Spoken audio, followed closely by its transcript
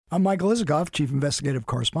I'm Michael Isikoff, Chief Investigative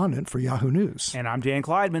Correspondent for Yahoo News. And I'm Dan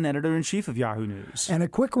Kleidman, Editor-in-Chief of Yahoo News. And a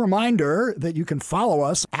quick reminder that you can follow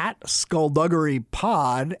us at Skullduggery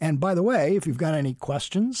Pod. And by the way, if you've got any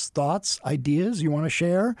questions, thoughts, ideas you want to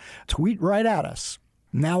share, tweet right at us.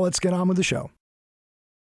 Now let's get on with the show.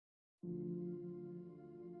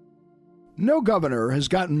 No governor has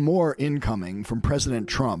gotten more incoming from President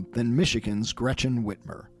Trump than Michigan's Gretchen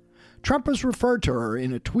Whitmer. Trump has referred to her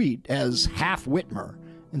in a tweet as half Whitmer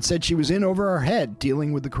and said she was in over her head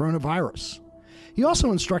dealing with the coronavirus. He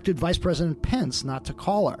also instructed Vice President Pence not to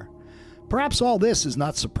call her. Perhaps all this is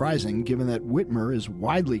not surprising, given that Whitmer is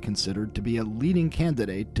widely considered to be a leading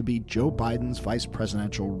candidate to be Joe Biden's vice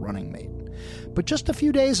presidential running mate. But just a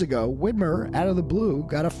few days ago, Whitmer, out of the blue,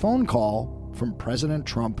 got a phone call from President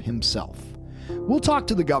Trump himself. We'll talk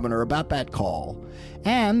to the governor about that call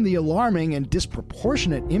and the alarming and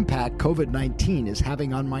disproportionate impact COVID-19 is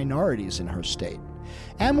having on minorities in her state.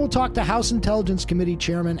 And we'll talk to House Intelligence Committee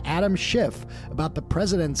Chairman Adam Schiff about the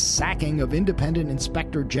president's sacking of independent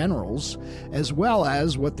inspector generals, as well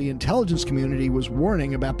as what the intelligence community was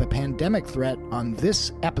warning about the pandemic threat on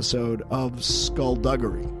this episode of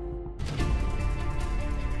Skullduggery.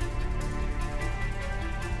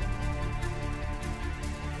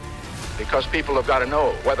 Because people have got to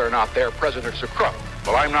know whether or not their president's a crook.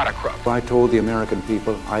 Well, I'm not a crook. I told the American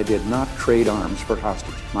people I did not trade arms for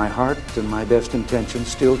hostage. My heart and my best intentions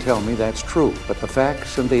still tell me that's true, but the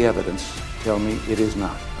facts and the evidence tell me it is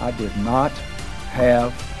not. I did not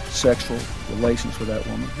have sexual relations with that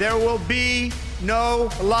woman. There will be no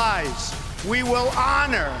lies. We will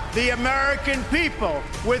honor the American people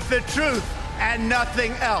with the truth and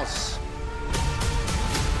nothing else.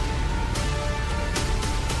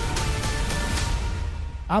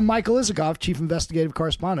 I'm Michael Isikoff, Chief Investigative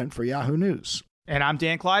Correspondent for Yahoo News. And I'm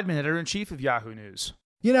Dan Kleidman, Editor-in-Chief of Yahoo News.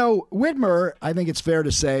 You know, Whitmer, I think it's fair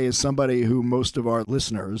to say, is somebody who most of our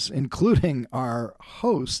listeners, including our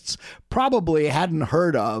hosts, probably hadn't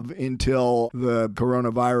heard of until the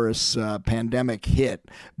coronavirus pandemic hit.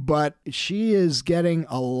 But she is getting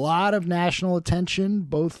a lot of national attention,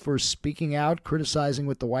 both for speaking out, criticizing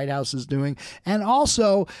what the White House is doing, and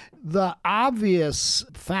also the obvious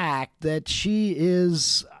fact that she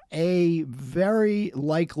is a very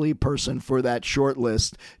likely person for that short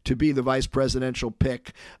list to be the vice presidential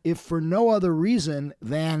pick, if for no other reason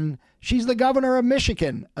than she's the governor of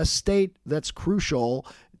Michigan, a state that's crucial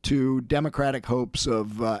to Democratic hopes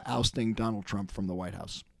of ousting Donald Trump from the White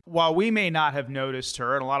House. While we may not have noticed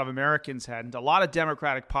her, and a lot of Americans hadn't, a lot of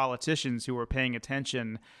Democratic politicians who were paying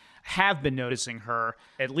attention have been noticing her,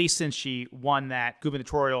 at least since she won that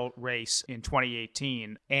gubernatorial race in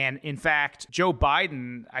 2018. And in fact, Joe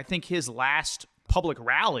Biden, I think his last public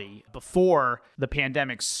rally before the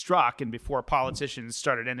pandemic struck and before politicians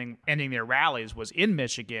started ending their rallies was in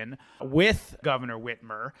Michigan with Governor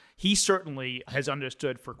Whitmer. He certainly has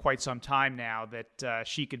understood for quite some time now that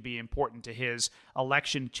she could be important to his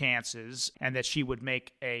election chances and that she would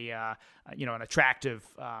make an attractive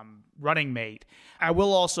running mate. I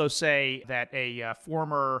will also say that a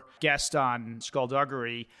former guest on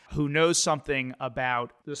Skullduggery who knows something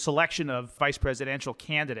about the selection of vice presidential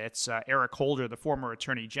candidates, Eric Holder, the former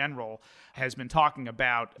attorney general, has been talking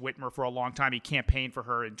about Whitmer for a long time. He campaigned for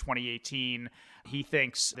her in 2018. He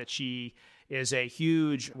thinks that she is a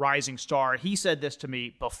huge rising star. He said this to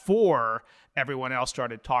me before everyone else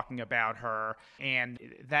started talking about her, and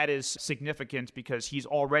that is significant because he's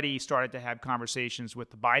already started to have conversations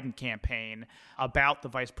with the Biden campaign about the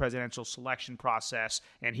vice presidential selection process,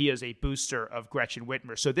 and he is a booster of Gretchen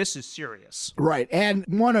Whitmer. So this is serious. Right, and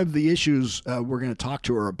one of the issues we're going to talk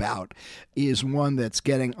to her about is one that's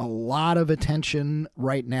getting a lot of attention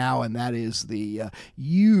right now, and that is the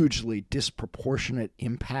hugely disproportionate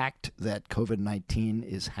impact that COVID-19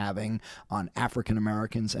 is having on African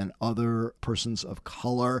Americans and other persons of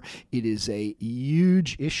color. It is a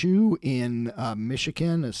huge issue in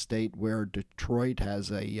Michigan, a state where Detroit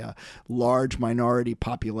has a large minority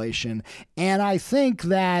population. And I think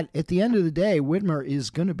that at the end of the day, Whitmer is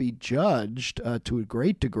going to be judged to a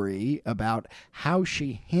great degree about how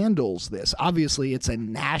she handles this. Obviously, it's a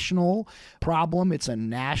national problem. It's a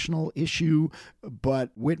national issue. But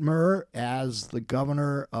Whitmer, as the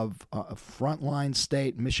governor of a frontline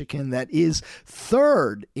state, Michigan, that is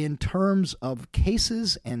third in terms of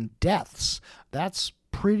cases and deaths, that's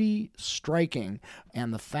pretty striking.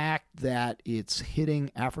 And the fact that it's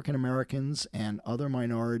hitting African Americans and other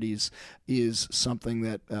minorities is something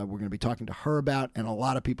that we're going to be talking to her about, and a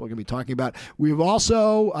lot of people are going to be talking about. We've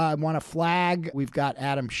also want to flag, we've got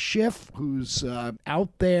Adam Schiff, who's out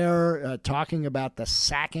there talking about the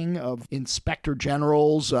sacking of inspector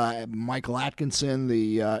generals. Michael Atkinson,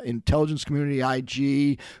 the intelligence community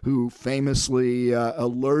IG, who famously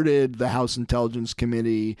alerted the House Intelligence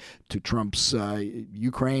Committee to Trump's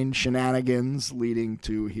Ukraine shenanigans leading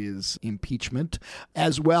to his impeachment,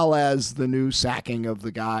 as well as the new sacking of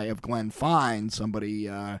the guy of Glenn Fine, somebody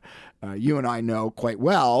you and I know quite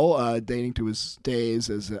well, dating to his days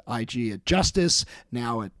as IG at Justice,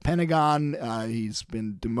 now at Pentagon. He's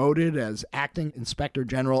been demoted as acting inspector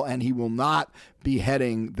general, and he will not be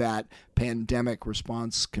heading that pandemic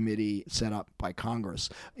response committee set up by Congress.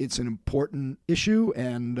 It's an important issue,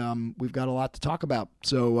 and we've got a lot to talk about.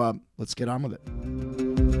 So let's get on with it.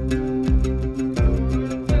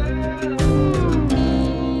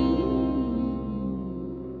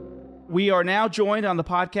 We are now joined on the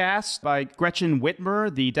podcast by Gretchen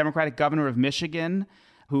Whitmer, the Democratic governor of Michigan,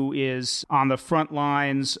 who is on the front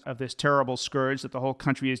lines of this terrible scourge that the whole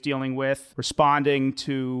country is dealing with, responding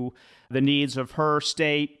to the needs of her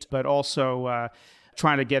state, but also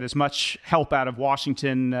trying to get as much help out of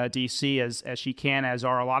Washington, D.C. as she can, as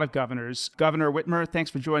are a lot of governors. Governor Whitmer,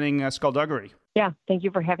 thanks for joining Skullduggery. Yeah, thank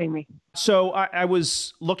you for having me. So I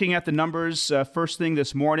was looking at the numbers first thing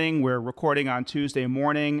this morning. We're recording on Tuesday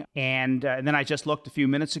morning, and then I just looked a few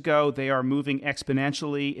minutes ago. They are moving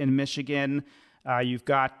exponentially in Michigan. You've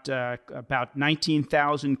got about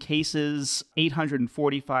 19,000 cases,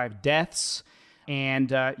 845 deaths, and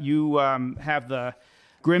you have the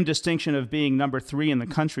grim distinction of being number 3 in the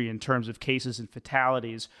country in terms of cases and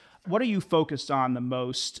fatalities. What are you focused on the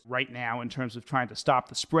most right now in terms of trying to stop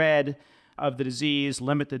the spread of the disease,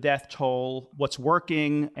 limit the death toll? What's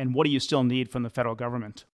working, and what do you still need from the federal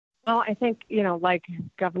government? Well, I think, like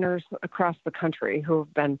governors across the country who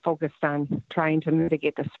have been focused on trying to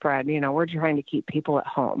mitigate the spread, we're trying to keep people at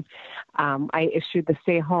home. I issued the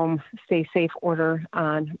stay home, stay safe order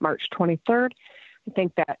on March 23rd. I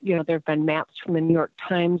think that, there have been maps from the New York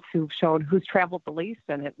Times who've showed who's traveled the least,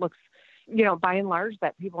 and it looks, by and large,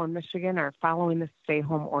 that people in Michigan are following the stay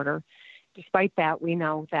home order. Despite that, we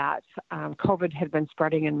know that COVID had been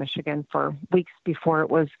spreading in Michigan for weeks before it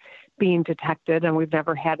was being detected, and we've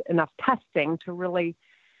never had enough testing to really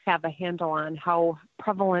have a handle on how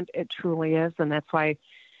prevalent it truly is. And that's why,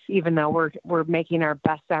 even though we're making our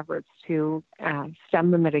best efforts to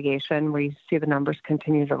stem the mitigation, we see the numbers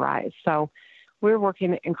continue to rise. So we're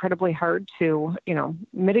working incredibly hard to,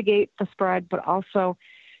 mitigate the spread, but also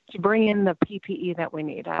to bring in the PPE that we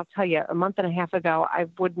need. I'll tell you, a month and a half ago, I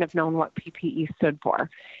wouldn't have known what PPE stood for.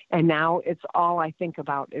 And now it's all I think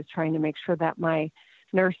about is trying to make sure that my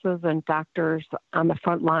nurses and doctors on the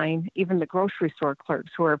front line, even the grocery store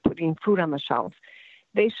clerks who are putting food on the shelves,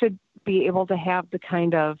 they should be able to have the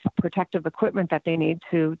kind of protective equipment that they need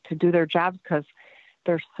to do their jobs, because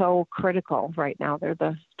they're so critical right now. They're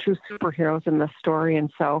the true superheroes in this story.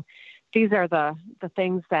 And so these are the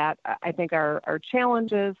things that I think are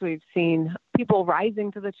challenges. We've seen people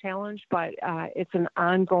rising to the challenge, but it's an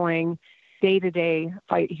ongoing day-to-day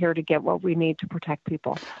fight here to get what we need to protect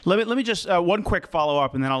people. Let me just one quick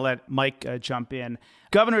follow-up, and then I'll let Mike jump in.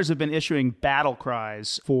 Governors have been issuing battle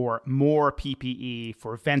cries for more PPE,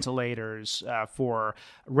 for ventilators, for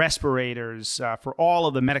respirators, for all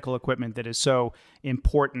of the medical equipment that is so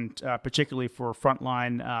important, particularly for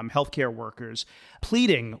frontline healthcare workers,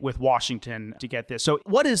 pleading with Washington to get this. So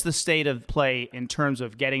what is the state of play in terms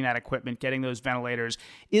of getting that equipment, getting those ventilators?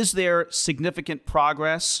 Is there significant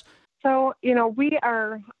progress? So, we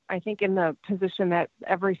are, I think, in the position that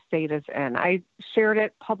every state is in. I shared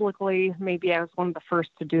it publicly. Maybe I was one of the first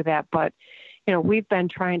to do that. But, we've been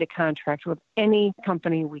trying to contract with any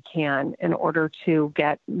company we can in order to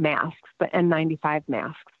get masks, the N95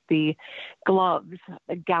 masks, the gloves,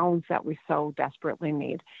 the gowns that we so desperately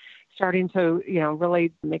need. Starting to,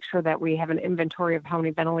 really make sure that we have an inventory of how many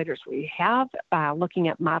ventilators we have, looking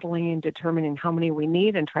at modeling and determining how many we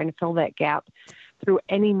need and trying to fill that gap through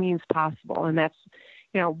any means possible. And that's,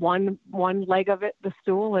 one leg of it, the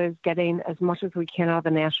stool, is getting as much as we can out of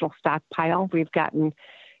the national stockpile. We've gotten,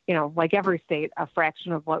 like every state, a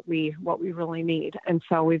fraction of what we really need. And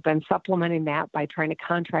so we've been supplementing that by trying to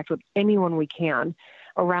contract with anyone we can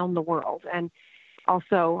around the world. And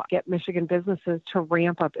also get Michigan businesses to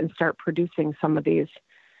ramp up and start producing some of these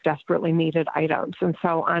desperately needed items. And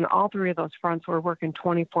so on all three of those fronts, we're working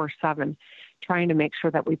 24/7, trying to make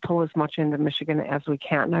sure that we pull as much into Michigan as we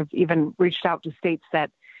can. I've even reached out to states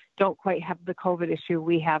that don't quite have the COVID issue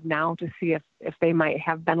we have now, to see if they might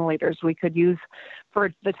have ventilators we could use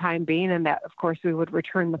for the time being. And that, of course, we would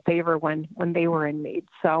return the favor when they were in need.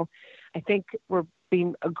 So I think we're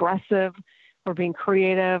being aggressive. We're being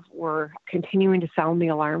creative. We're continuing to sound the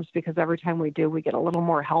alarms, because every time we do, we get a little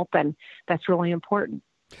more help. And that's really important.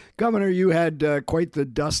 Governor, you had quite the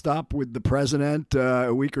dust-up with the president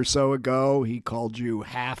a week or so ago. He called you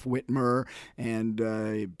half Whitmer, and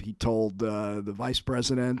he told the vice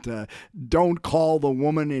president, don't call the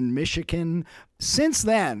woman in Michigan. Since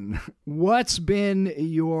then, what's been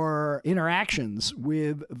your interactions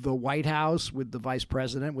with the White House, with the vice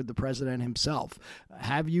president, with the president himself?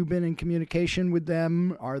 Have you been in communication with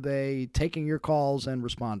them? Are they taking your calls and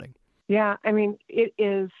responding? Yeah, I mean, it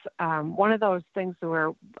is one of those things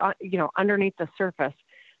where, underneath the surface,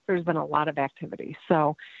 there's been a lot of activity.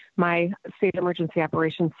 So my State Emergency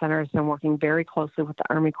Operations Center has been working very closely with the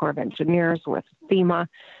Army Corps of Engineers, with FEMA.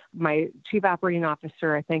 My Chief Operating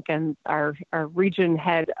Officer, I think, and our region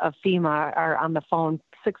head of FEMA are on the phone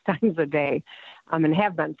 6 times a day, and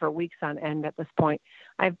have been for weeks on end at this point.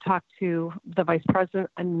 I've talked to the Vice President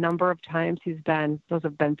a number of times. Those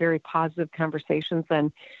have been very positive conversations.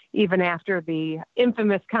 And even after the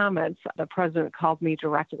infamous comments, the President called me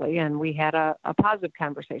directly, and we had a positive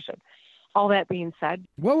conversation. All that being said,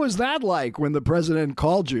 what was that like when the President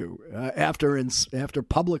called you after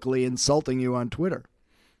publicly insulting you on Twitter?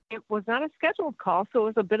 It was not a scheduled call, so it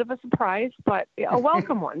was a bit of a surprise, but a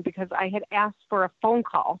welcome one, because I had asked for a phone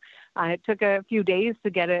call. It took a few days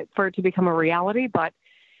for it to become a reality, but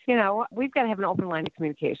we've got to have an open line of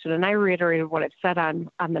communication. And I reiterated what I've said on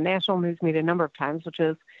the national news media a number of times, which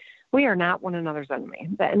is we are not one another's enemy.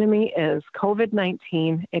 The enemy is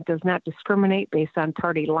COVID-19. It does not discriminate based on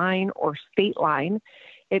party line or state line.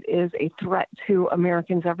 It is a threat to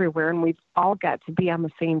Americans everywhere, and we've all got to be on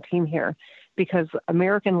the same team here, because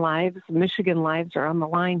American lives, Michigan lives are on the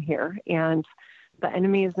line here, and the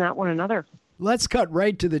enemy is not one another. Let's cut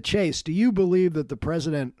right to the chase. Do you believe that the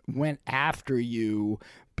president went after you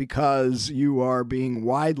because you are being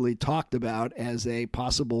widely talked about as a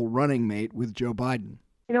possible running mate with Joe Biden?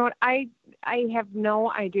 You know what? I have no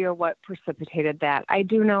idea what precipitated that. I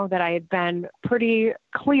do know that I had been pretty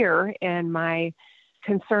clear in my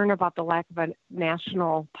concern about the lack of a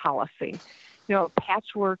national policy.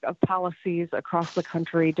 Patchwork of policies across the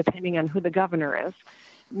country, depending on who the governor is,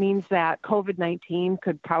 means that COVID-19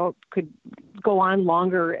 could go on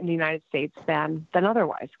longer in the United States than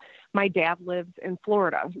otherwise. My dad lives in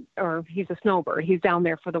Florida, or he's a snowbird. He's down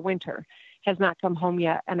there for the winter, has not come home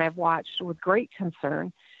yet, and I've watched with great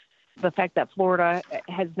concern the fact that Florida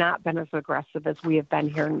has not been as aggressive as we have been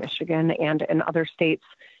here in Michigan and in other states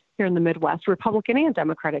here in the Midwest, Republican and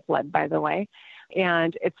Democratic led, by the way.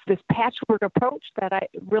 And it's this patchwork approach that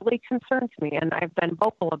really concerns me, and I've been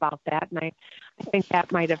vocal about that. And I think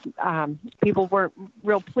that might have people weren't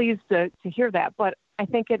real pleased to hear that, but I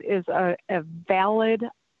think it is a valid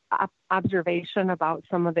observation about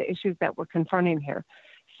some of the issues that we're confronting here.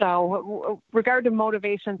 So, regarding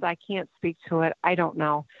motivations, I can't speak to it. I don't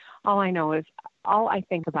know. All I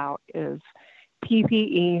think about is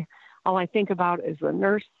PPE. All I think about is the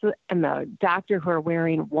nurse and the doctor who are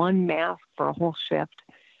wearing one mask for a whole shift.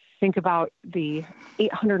 Think about the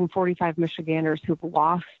 845 Michiganders who've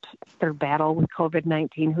lost their battle with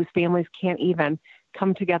COVID-19, whose families can't even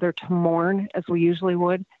come together to mourn as we usually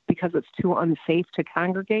would because it's too unsafe to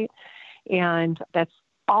congregate. And that's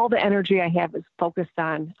all the energy I have is focused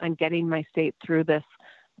on getting my state through this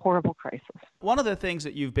horrible crisis. One of the things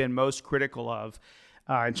that you've been most critical of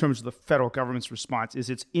in terms of the federal government's response is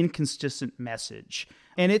its inconsistent message.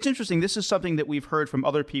 And it's interesting. This is something that we've heard from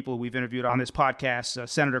other people we've interviewed on this podcast.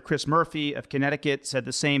 Senator Chris Murphy of Connecticut said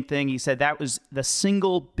the same thing. He said that was the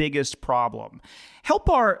single biggest problem. Help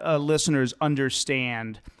our listeners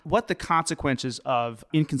understand what the consequences of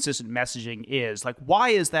inconsistent messaging is. Like, why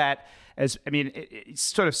is that? It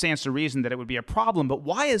sort of stands to reason that it would be a problem, but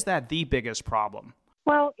why is that the biggest problem?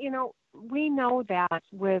 Well, we know that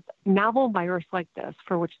with novel virus like this,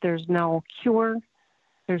 for which there's no cure,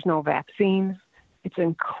 there's no vaccine, it's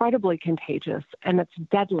incredibly contagious and it's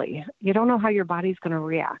deadly. You don't know how your body's going to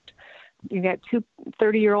react. You got two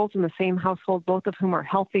 30-year-olds in the same household, both of whom are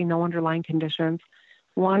healthy, no underlying conditions.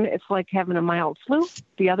 One, it's like having a mild flu.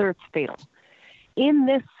 The other, it's fatal. In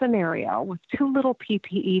this scenario, with too little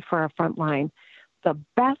PPE for our front line, the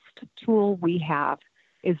best tool we have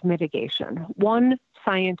is mitigation. One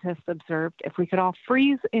scientist observed if we could all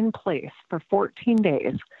freeze in place for 14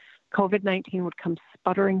 days, COVID-19 would come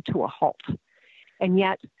sputtering to a halt. And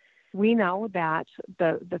yet we know that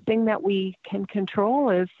the thing that we can control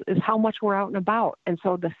is how much we're out and about. And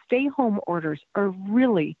so the stay-home orders are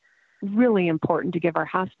really really important to give our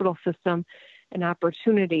hospital system an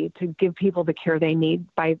opportunity to give people the care they need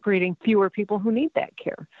by creating fewer people who need that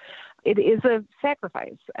care. It is a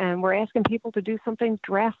sacrifice, and we're asking people to do something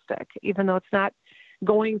drastic, even though it's not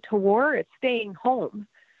going to war, it's staying home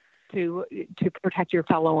to protect your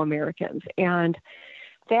fellow Americans. And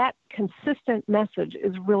that consistent message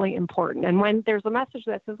is really important. And when there's a message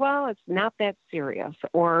that says, well, it's not that serious,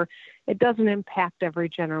 or it doesn't impact every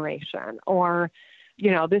generation, or,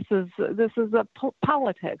 this is a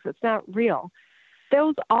politics, it's not real.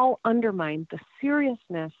 Those all undermine the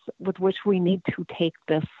seriousness with which we need to take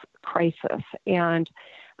this crisis. And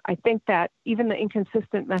I think that even the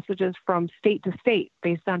inconsistent messages from state to state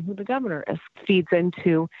based on who the governor is feeds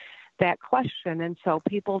into that question. And so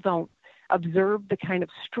people don't observe the kind of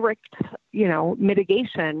strict,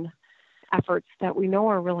 mitigation efforts that we know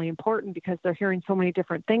are really important, because they're hearing so many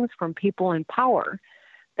different things from people in power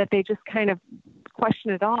that they just kind of question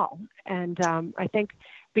it all. And I think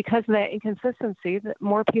because of that inconsistency, that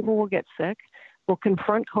more people will get sick, will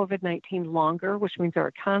confront COVID-19 longer, which means our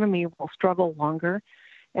economy will struggle longer.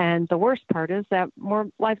 And the worst part is that more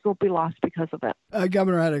lives will be lost because of it.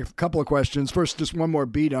 Governor, I had a couple of questions. First, just one more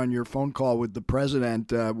beat on your phone call with the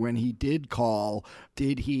president. When he did call,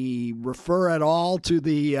 did he refer at all to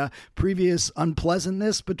the previous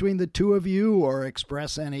unpleasantness between the two of you, or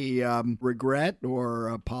express any regret or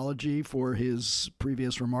apology for his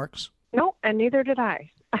previous remarks? No, and neither did I.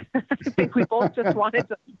 I think we both just wanted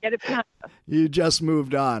to get it behind us. You just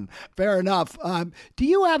moved on. Fair enough. Do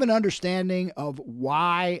you have an understanding of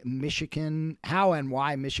how and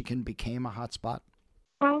why Michigan became a hotspot?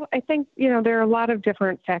 Well, I think, there are a lot of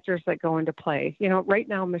different factors that go into play. Right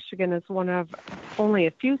now, Michigan is one of only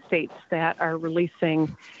a few states that are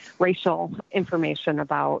releasing racial information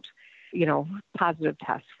about, positive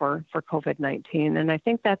tests for COVID-19. And I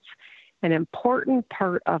think that's an important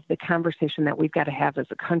part of the conversation that we've got to have as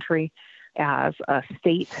a country, as a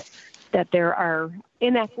state, that there are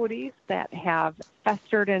inequities that have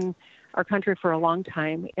festered in our country for a long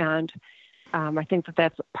time. And I think that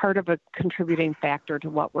that's part of a contributing factor to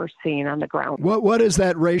what we're seeing on the ground. What is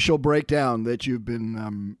that racial breakdown that you've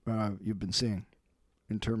been seeing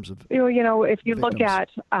in terms of? If you victims? look at,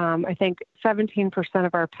 I think 17%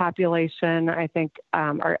 of our population, I think,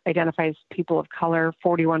 are identifies people of color.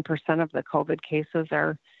 41% of the COVID cases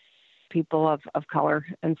are people of color,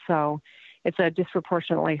 and so it's a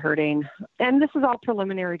disproportionately hurting. And this is all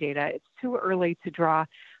preliminary data. It's too early to draw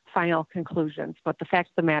final conclusions, but the fact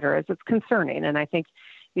of the matter is it's concerning. And I think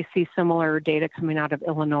you see similar data coming out of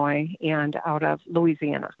Illinois and out of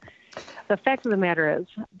Louisiana. The fact of the matter is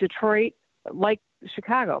Detroit, like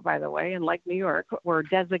Chicago, by the way, and like New York, were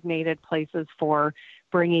designated places for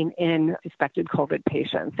bringing in suspected COVID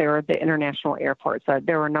patients. They were the international airports.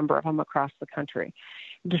 There were a number of them across the country.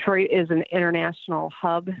 Detroit is an international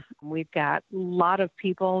hub. We've got a lot of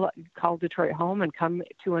people call Detroit home and come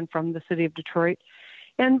to and from the city of Detroit.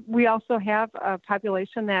 And we also have a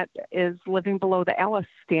population that is living below the ALICE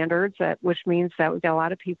standards, which means that we've got a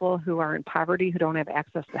lot of people who are in poverty, who don't have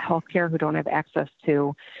access to health care, who don't have access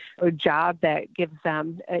to a job that gives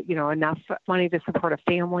them, enough money to support a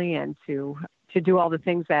family and to do all the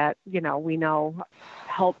things that, we know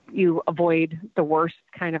help you avoid the worst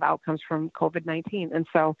kind of outcomes from COVID-19. And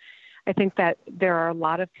so I think that there are a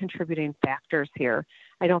lot of contributing factors here.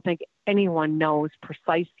 I don't think anyone knows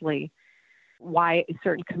precisely why a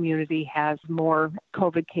certain community has more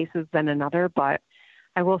COVID cases than another, but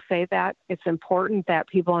I will say that it's important that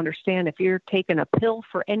people understand if you're taking a pill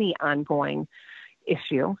for any ongoing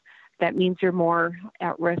issue, that means you're more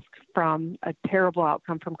at risk from a terrible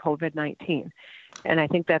outcome from COVID-19. And I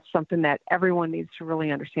think that's something that everyone needs to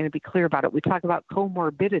really understand and be clear about it. We talk about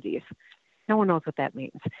comorbidities. No one knows what that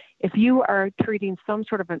means. If you are treating some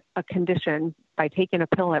sort of a condition by taking a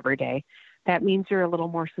pill every day, that means you're a little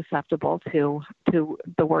more susceptible to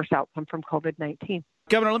the worst outcome from COVID-19.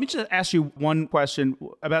 Governor, let me just ask you one question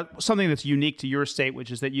about something that's unique to your state, which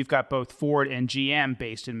is that you've got both Ford and GM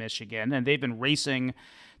based in Michigan, and they've been racing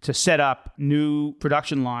to set up new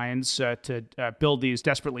production lines to build these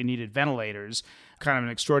desperately needed ventilators, kind of an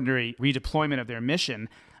extraordinary redeployment of their mission.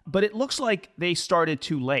 But it looks like they started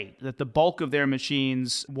too late, that the bulk of their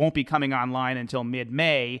machines won't be coming online until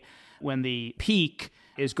mid-May, when the peak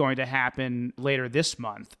is going to happen later this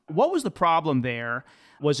month. What was the problem there?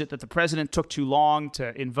 Was it that the president took too long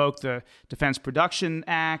to invoke the Defense Production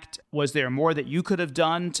Act? Was there more that you could have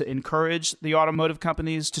done to encourage the automotive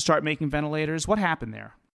companies to start making ventilators? What happened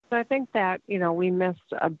there? So I think that, we missed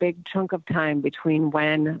a big chunk of time between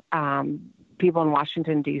when people in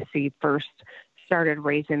Washington, D.C. first started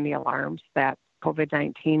raising the alarms that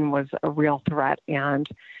COVID-19 was a real threat and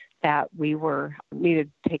that we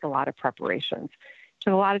needed to take a lot of preparations.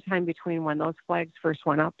 Took a lot of time between when those flags first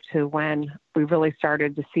went up to when we really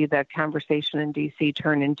started to see the conversation in D.C.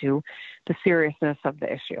 turn into the seriousness of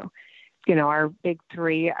the issue. Our big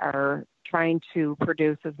three are trying to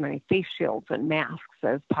produce as many face shields and masks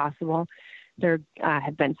as possible. They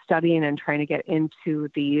have been studying and trying to get into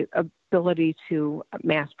the ability to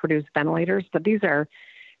mass produce ventilators, but these are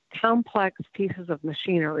complex pieces of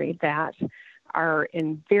machinery that are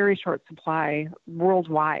in very short supply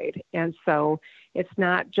worldwide. And so it's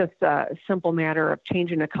not just a simple matter of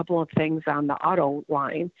changing a couple of things on the auto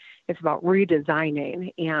line. It's about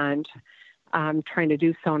redesigning and trying to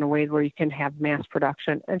do so in a way where you can have mass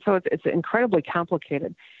production. And so it's incredibly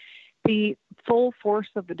complicated. The full force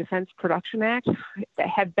of the Defense Production Act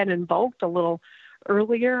had been invoked a little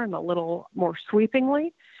earlier and a little more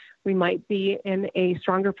sweepingly. We might be in a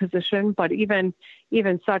stronger position, but even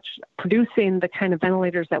such, producing the kind of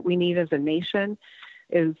ventilators that we need as a nation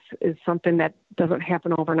is something that doesn't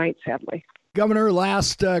happen overnight, sadly. Governor,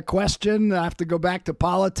 last question. I have to go back to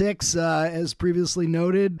politics. As previously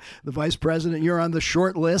noted, the vice president, you're on the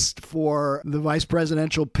short list for the vice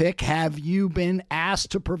presidential pick. Have you been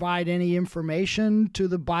asked to provide any information to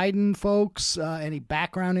the Biden folks, any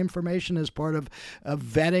background information as part of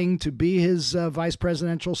vetting to be his vice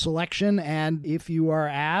presidential selection? And if you are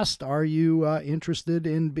asked, are you interested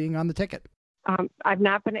in being on the ticket? I've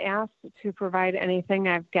not been asked to provide anything.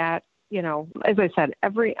 I've got, as I said,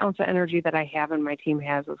 every ounce of energy that I have and my team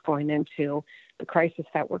has is going into the crisis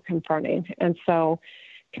that we're confronting. And so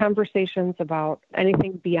conversations about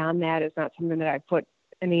anything beyond that is not something that I put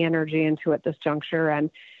any energy into at this juncture.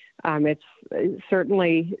 And it's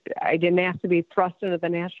certainly, I didn't ask to be thrust into the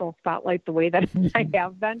national spotlight the way that I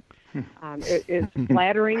have been. It is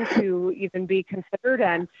flattering to even be considered,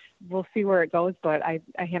 and we'll see where it goes, but I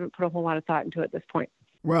haven't put a whole lot of thought into it at this point.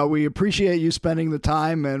 Well, we appreciate you spending the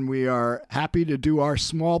time, and we are happy to do our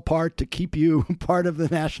small part to keep you part of the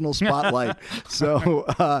national spotlight. So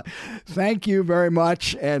thank you very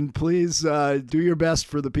much, and please do your best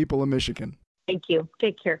for the people of Michigan. Thank you.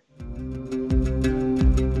 Take care.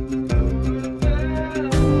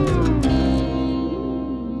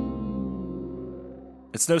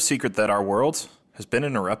 It's no secret that our world has been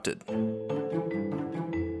interrupted.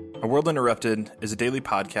 A World Interrupted is a daily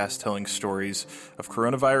podcast telling stories of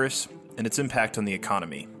coronavirus and its impact on the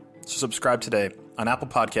economy. So subscribe today on Apple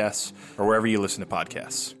Podcasts or wherever you listen to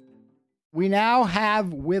podcasts. We now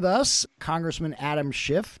have with us Congressman Adam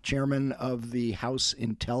Schiff, chairman of the House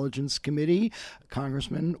Intelligence Committee.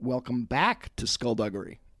 Congressman, welcome back to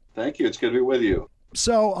Skullduggery. Thank you. It's good to be with you.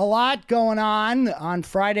 So a lot going on. On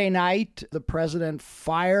Friday night, the president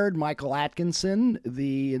fired Michael Atkinson,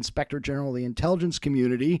 the Inspector General of the Intelligence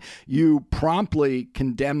Community. You promptly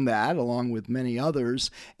condemned that, along with many others.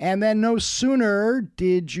 And then no sooner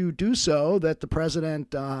did you do so that the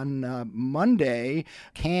president on Monday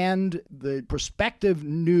canned the prospective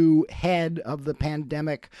new head of the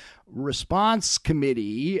Pandemic Response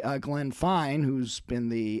Committee, Glenn Fine, who's been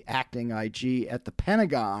the acting IG at the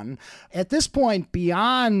Pentagon. At this point,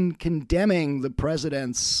 beyond condemning the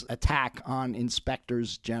president's attack on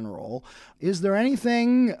inspectors general, is there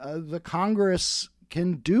anything the Congress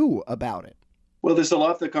can do about it? Well, there's a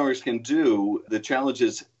lot that Congress can do. The challenge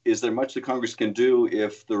is there much that Congress can do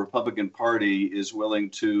if the Republican Party is willing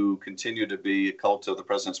to continue to be a cult of the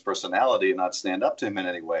president's personality and not stand up to him in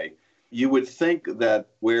any way? You would think that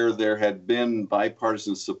where there had been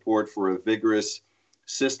bipartisan support for a vigorous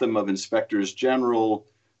system of inspectors general,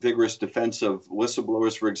 vigorous defense of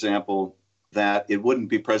whistleblowers, for example, that it wouldn't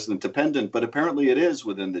be president dependent, but apparently it is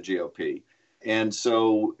within the GOP. And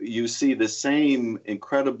so you see the same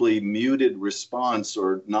incredibly muted response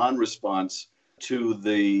or non-response to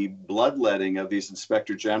the bloodletting of these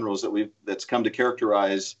inspector generals that's come to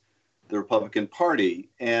characterize the Republican Party.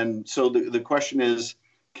 And so the question is,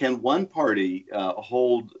 can one party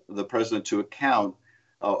hold the president to account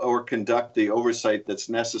or conduct the oversight that's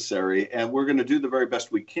necessary? And we're going to do the very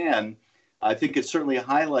best we can. I think it certainly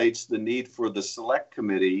highlights the need for the select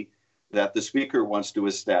committee that the speaker wants to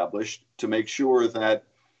establish to make sure that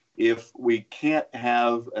if we can't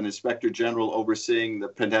have an inspector general overseeing the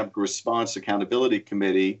Pandemic Response Accountability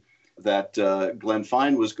Committee that Glenn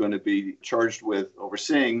Fine was going to be charged with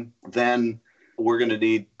overseeing, then we're going to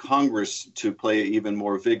need Congress to play an even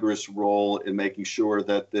more vigorous role in making sure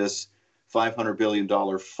that this $500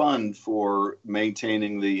 billion fund for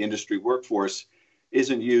maintaining the industry workforce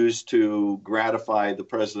isn't used to gratify the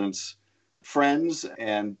president's friends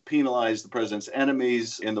and penalize the president's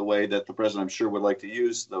enemies in the way that the president, I'm sure, would like to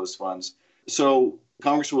use those funds. So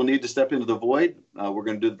Congress will need to step into the void. We're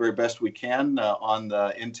going to do the very best we can on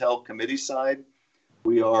the Intel Committee side.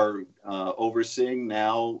 We are overseeing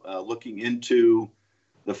now, looking into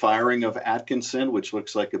the firing of Atkinson, which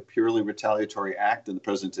looks like a purely retaliatory act, and the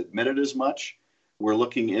president admitted as much. We're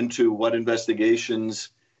looking into what investigations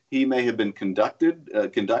he may have been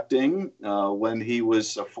conducting when he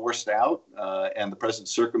was forced out, and the president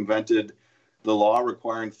circumvented the law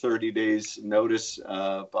requiring 30 days notice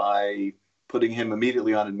by putting him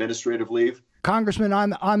immediately on administrative leave. Congressman,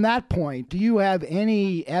 on that point, do you have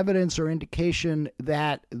any evidence or indication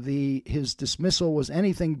that his dismissal was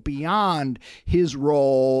anything beyond his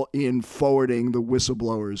role in forwarding the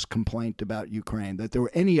whistleblower's complaint about Ukraine, that there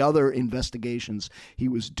were any other investigations he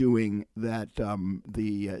was doing that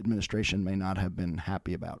the administration may not have been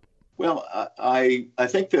happy about? Well, I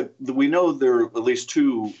think that we know there are at least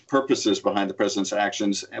two purposes behind the president's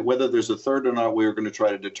actions, and whether there's a third or not, we're going to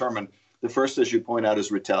try to determine. The first, as you point out,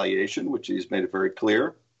 is retaliation, which he's made it very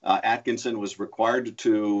clear. Atkinson was required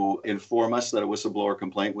to inform us that a whistleblower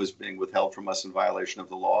complaint was being withheld from us in violation of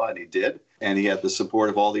the law, and he did. And he had the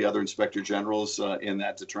support of all the other inspector generals in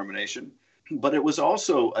that determination. But it was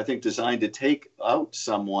also, I think, designed to take out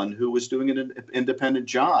someone who was doing an independent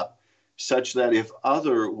job, such that if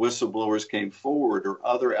other whistleblowers came forward or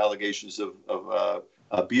other allegations of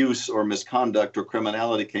abuse or misconduct or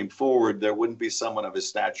criminality came forward, there wouldn't be someone of his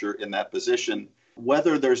stature in that position.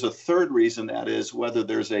 Whether there's a third reason, that is, whether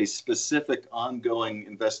there's a specific ongoing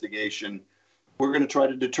investigation, we're going to try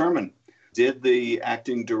to determine. Did the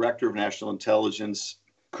acting director of national intelligence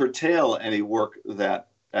curtail any work that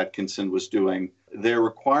Atkinson was doing? They're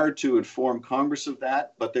required to inform Congress of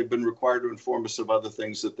that, but they've been required to inform us of other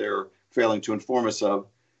things that they're failing to inform us of.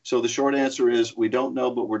 So the short answer is we don't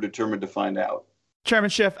know, but we're determined to find out.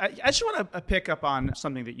 Chairman Schiff, I just want to pick up on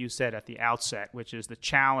something that you said at the outset, which is the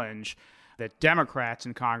challenge that Democrats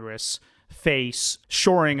in Congress face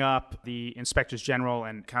shoring up the inspectors general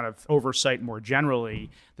and kind of oversight more generally,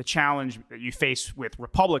 the challenge that you face with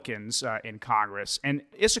Republicans in Congress. And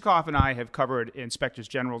Isikoff and I have covered inspectors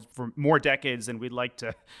general for more decades than we'd like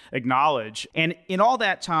to acknowledge. And in all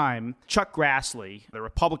that time, Chuck Grassley, the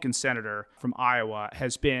Republican senator from Iowa,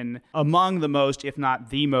 has been among the most, if not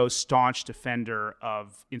the most, staunch defender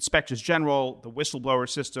of inspectors general, the whistleblower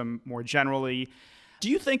system more generally. Do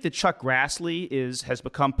you think that Chuck Grassley has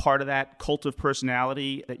become part of that cult of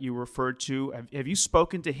personality that you referred to? Have you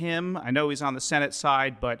spoken to him? I know he's on the Senate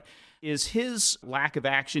side, but is his lack of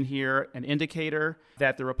action here an indicator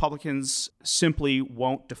that the Republicans simply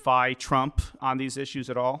won't defy Trump on these issues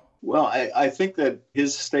at all? Well, I think that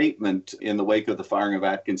his statement in the wake of the firing of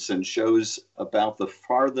Atkinson shows about the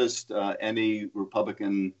farthest any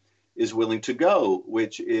Republican is willing to go,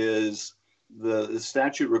 which is the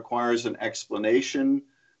statute requires an explanation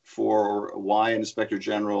for why an inspector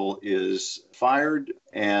general is fired,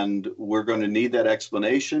 and we're going to need that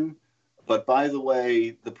explanation. But by the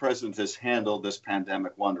way, the president has handled this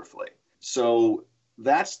pandemic wonderfully. So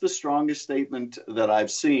that's the strongest statement that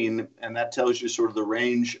I've seen, and that tells you sort of the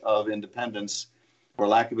range of independence or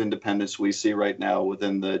lack of independence we see right now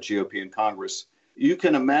within the GOP and Congress. You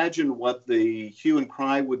can imagine what the hue and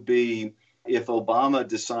cry would be if Obama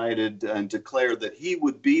decided and declared that he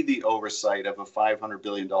would be the oversight of a $500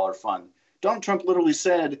 billion fund. Donald Trump literally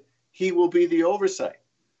said he will be the oversight.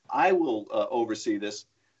 I will oversee this.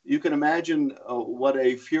 You can imagine what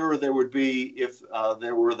a furor there would be if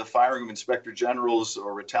there were the firing of inspector generals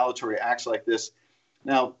or retaliatory acts like this.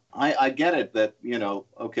 Now, I get it that,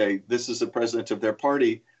 okay, this is the president of their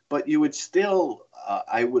party, but you would still,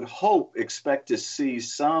 I would hope, expect to see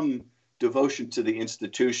some devotion to the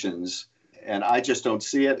institutions. And I just don't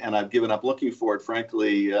see it, and I've given up looking for it,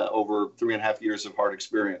 frankly, over 3.5 years of hard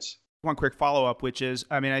experience. One quick follow-up, which is,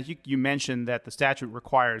 as you mentioned that the statute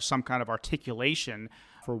requires some kind of articulation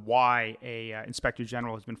for why a inspector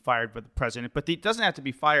general has been fired by the president, but it doesn't have to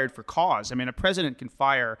be fired for cause. A president can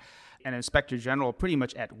fire an inspector general pretty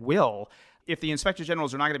much at will. If the inspector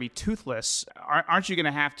generals are not going to be toothless, aren't you going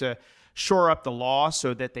to have to shore up the law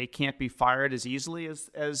so that they can't be fired as easily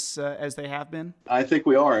as they have been? I think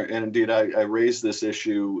we are. And indeed, I raised this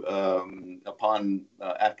issue upon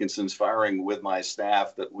Atkinson's firing with my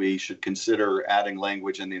staff that we should consider adding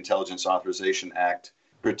language in the Intelligence Authorization Act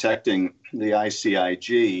protecting the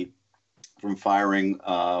ICIG from firing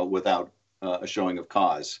without a showing of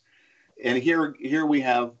cause. And here we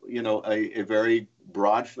have, a very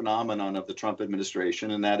broad phenomenon of the Trump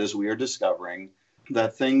administration, and that is we are discovering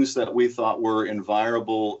that things that we thought were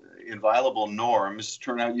inviolable norms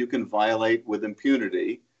turn out you can violate with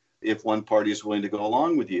impunity if one party is willing to go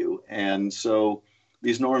along with you. And so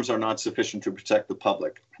these norms are not sufficient to protect the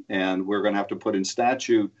public. And we're going to have to put in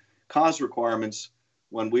statute cause requirements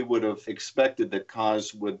when we would have expected that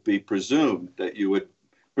cause would be presumed, that you would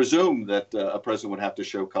presume that a president would have to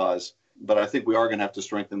show cause. But I think we are going to have to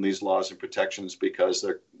strengthen these laws and protections because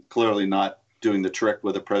they're clearly not doing the trick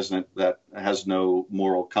with a president that has no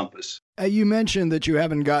moral compass. You mentioned that you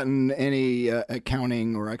haven't gotten any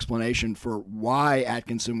accounting or explanation for why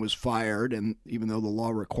Atkinson was fired, and even though the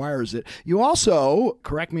law requires it. You also,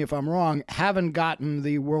 correct me if I'm wrong, haven't gotten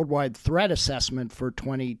the worldwide threat assessment for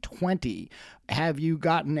 2020. Have you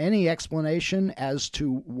gotten any explanation as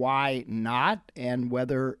to why not and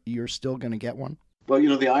whether you're still going to get one? Well,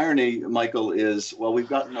 the irony, Michael, is, we've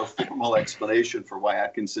gotten no formal explanation for why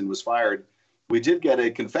Atkinson was fired. We did get a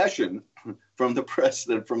confession from the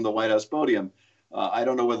president from the White House podium. I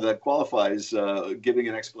don't know whether that qualifies giving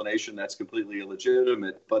an explanation that's completely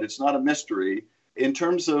illegitimate, but it's not a mystery. In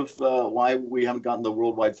terms of why we haven't gotten the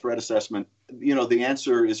worldwide threat assessment, the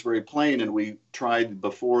answer is very plain, and we tried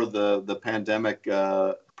before the pandemic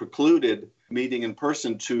precluded meeting in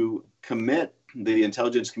person to commit the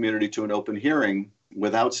intelligence community to an open hearing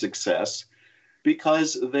without success,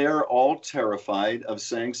 because they're all terrified of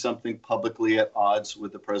saying something publicly at odds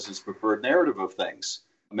with the president's preferred narrative of things.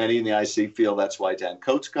 Many in the IC feel that's why Dan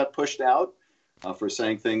Coates got pushed out for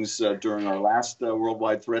saying things during our last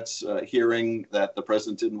worldwide threats hearing that the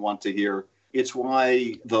president didn't want to hear. It's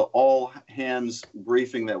why the all-hands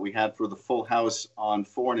briefing that we had for the full House on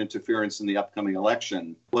foreign interference in the upcoming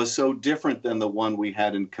election was so different than the one we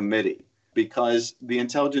had in committee, because the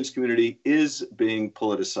intelligence community is being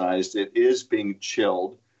politicized, it is being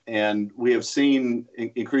chilled, and we have seen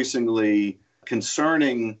increasingly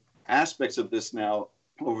concerning aspects of this now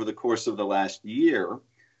over the course of the last year.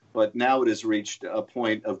 But now it has reached a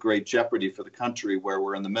point of great jeopardy for the country where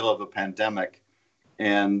we're in the middle of a pandemic,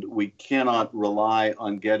 and we cannot rely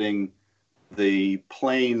on getting the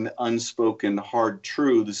plain, unspoken, hard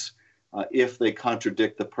truths if they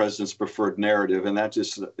contradict the president's preferred narrative. And that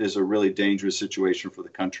just is a really dangerous situation for the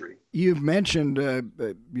country. You've mentioned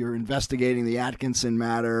you're investigating the Atkinson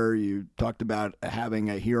matter. You talked about having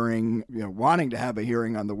a hearing, wanting to have a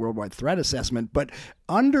hearing on the worldwide threat assessment. But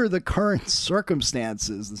under the current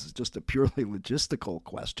circumstances, this is just a purely logistical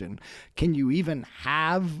question, can you even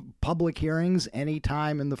have public hearings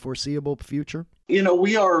anytime in the foreseeable future?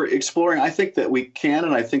 We are exploring. I think that we can,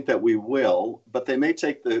 and I think that we will, but they may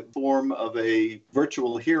take the form of a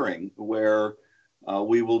virtual hearing where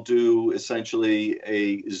we will do essentially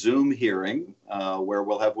a Zoom hearing where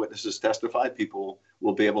we'll have witnesses testify. People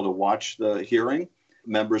will be able to watch the hearing.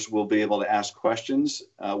 Members will be able to ask questions.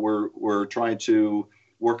 We're trying to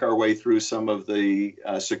work our way through some of the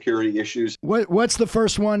security issues. What's the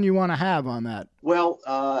first one you want to have on that? Well,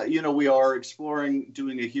 we are exploring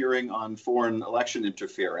doing a hearing on foreign election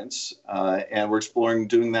interference, and we're exploring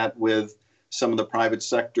doing that with some of the private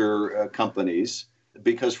sector companies,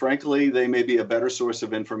 because frankly, they may be a better source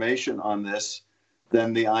of information on this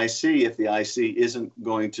than the IC if the IC isn't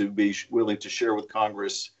going to be willing to share with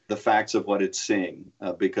Congress the facts of what it's seeing,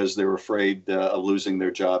 because they're afraid of losing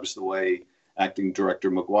their jobs the way Acting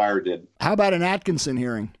Director McGuire did. How about an Atkinson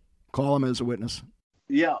hearing? Call him as a witness.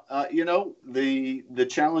 Yeah, the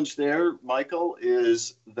challenge there, Michael,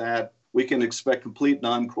 is that we can expect complete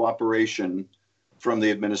non-cooperation from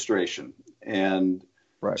the administration. And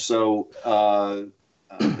right. So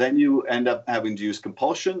then you end up having to use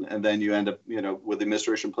compulsion, and then you end up, with the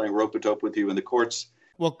administration playing rope-a-dope with you in the courts.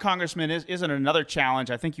 Well, Congressman, isn't another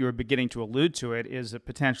challenge, I think you were beginning to allude to it, is a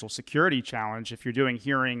potential security challenge. If you're doing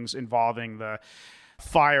hearings involving the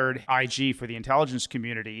fired IG for the intelligence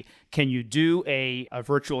community, can you do a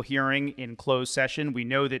virtual hearing in closed session? We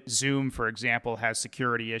know that Zoom, for example, has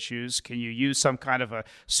security issues. Can you use some kind of a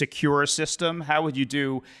secure system? How would you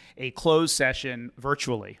do a closed session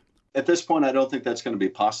virtually? At this point, I don't think that's going to be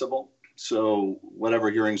possible. So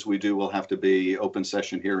whatever hearings we do will have to be open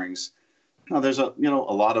session hearings. Now, there's a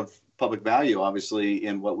lot of public value, obviously,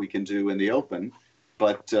 in what we can do in the open.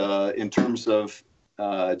 But in terms of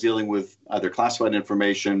dealing with either classified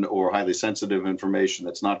information or highly sensitive information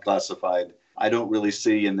that's not classified, I don't really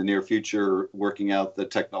see in the near future working out the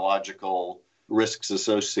technological risks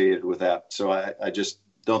associated with that. So I just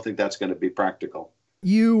don't think that's going to be practical.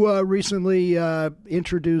 You recently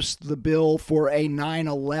introduced the bill for a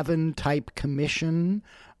 9/11 type commission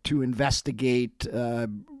to investigate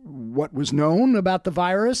what was known about the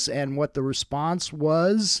virus and what the response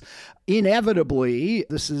was. Inevitably,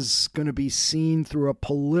 this is going to be seen through a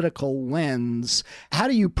political lens. How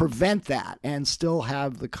do you prevent that and still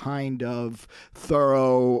have the kind of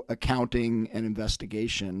thorough accounting and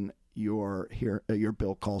investigation your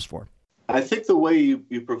bill calls for? I think the way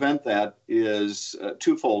you prevent that is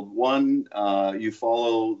twofold. One, you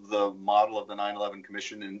follow the model of the 9/11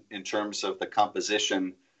 Commission in terms of the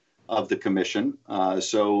composition of the commission.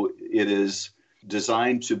 So it is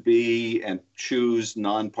designed to be and choose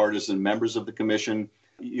nonpartisan members of the commission.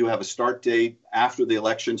 You have a start date after the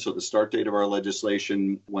election, so the start date of our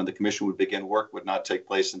legislation when the commission would begin work would not take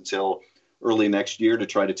place until early next year to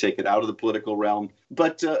try to take it out of the political realm.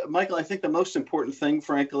 But Michael, I think the most important thing,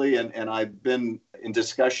 frankly, and I've been in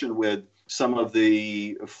discussion with some of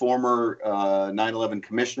the former 9/11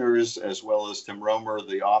 commissioners, as well as Tim Romer,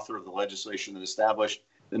 the author of the legislation that established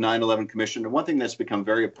the 9/11 Commission. And one thing that's become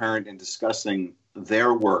very apparent in discussing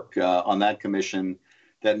their work on that commission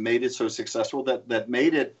that made it so successful, that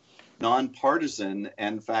made it nonpartisan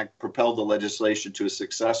and, in fact, propelled the legislation to a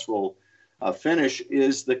successful finish,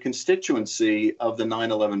 is the constituency of the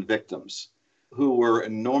 9/11 victims, who were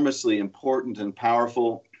enormously important and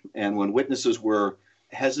powerful. And when witnesses were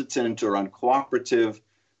hesitant or uncooperative,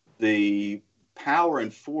 the power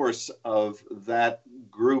and force of that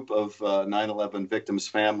group of 9/11 victims'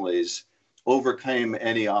 families overcame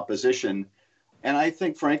any opposition. And I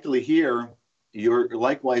think, frankly, here, you're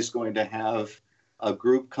likewise going to have a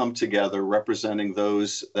group come together representing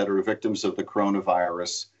those that are victims of the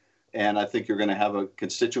coronavirus. And I think you're going to have a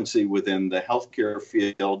constituency within the healthcare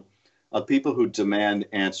field of people who demand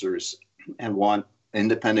answers and want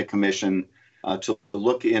independent commission to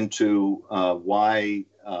look into why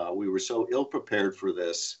we were so ill-prepared for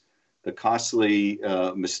this, the costly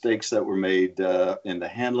mistakes that were made in the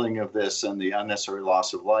handling of this and the unnecessary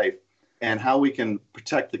loss of life, and how we can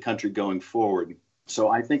protect the country going forward. So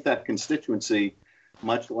I think that constituency,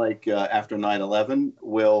 much like after 9/11,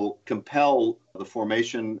 will compel the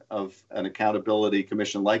formation of an accountability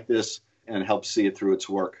commission like this and help see it through its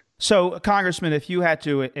work. So, Congressman, if you had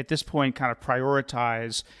to, at this point, kind of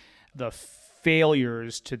prioritize the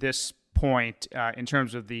failures to this point in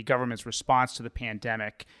terms of the government's response to the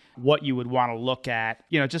pandemic, what you would want to look at,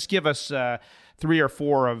 just give us 3 or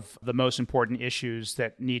 4 of the most important issues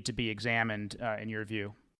that need to be examined in your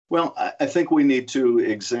view. Well, I think we need to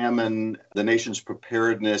examine the nation's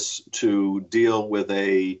preparedness to deal with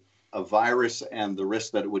a virus and the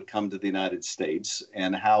risk that it would come to the United States,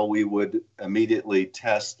 and how we would immediately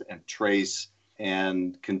test and trace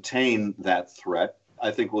and contain that threat.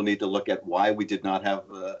 I think we'll need to look at why we did not have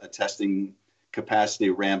a testing capacity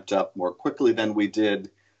ramped up more quickly than we did,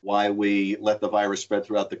 why we let the virus spread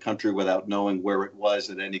throughout the country without knowing where it was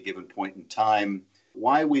at any given point in time,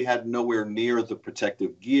 why we had nowhere near the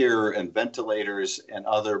protective gear and ventilators and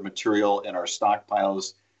other material in our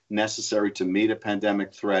stockpiles necessary to meet a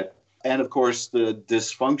pandemic threat, and of course the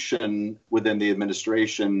dysfunction within the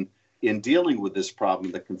administration in dealing with this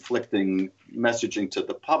problem, the conflicting messaging to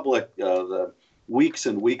the public, the weeks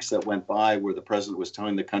and weeks that went by where the president was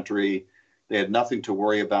telling the country they had nothing to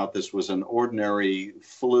worry about. This was an ordinary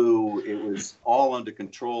flu. It was all under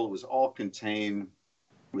control. It was all contained.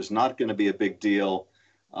 It was not going to be a big deal.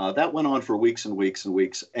 That went on for weeks and weeks and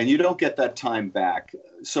weeks, and you don't get that time back.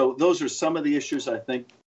 So those are some of the issues I think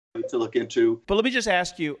we need to look into. But let me just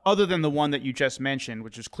ask you, other than the one that you just mentioned,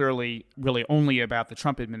 which is clearly really only about the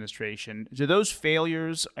Trump administration, do those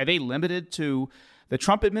failures, are they limited to the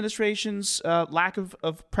Trump administration's lack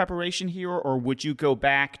of preparation here, or would you go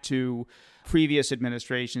back to previous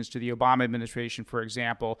administrations, to the Obama administration, for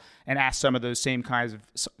example, and ask some of those same kinds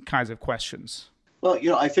of questions? Well,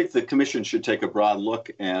 I think the commission should take a broad look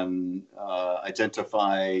and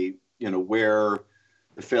identify, where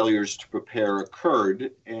the failures to prepare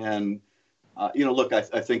occurred. And, look, I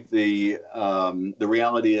think the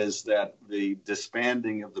reality is that the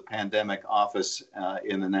disbanding of the pandemic office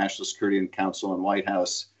in the National Security Council and White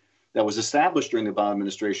House that was established during the Obama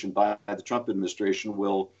administration by the Trump administration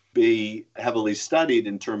will be heavily studied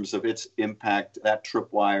in terms of its impact, that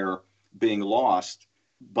tripwire being lost.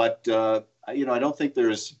 But, I don't think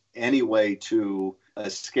there's any way to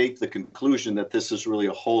escape the conclusion that this is really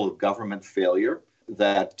a whole of government failure,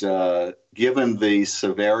 that given the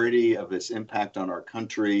severity of its impact on our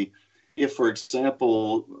country, if, for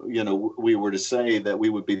example, we were to say that we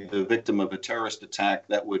would be the victim of a terrorist attack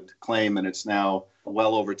that would claim, and it's now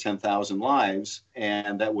well over 10,000 lives,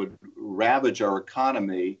 and that would ravage our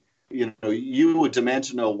economy, you would demand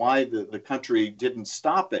to know why the country didn't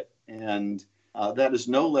stop it. And that is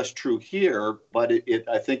no less true here, but it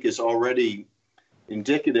I think is already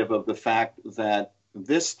indicative of the fact that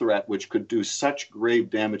this threat, which could do such grave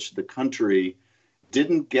damage to the country,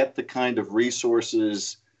 didn't get the kind of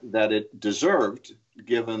resources that it deserved,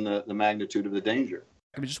 given the magnitude of the danger.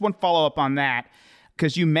 Just one follow-up on that.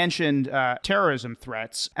 because you mentioned terrorism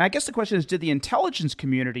threats. And I guess the question is, did the intelligence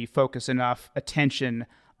community focus enough attention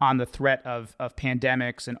on the threat of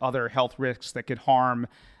pandemics and other health risks that could harm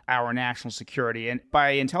our national security? And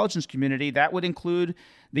by intelligence community, that would include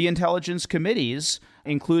the intelligence committees,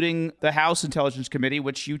 including the House Intelligence Committee,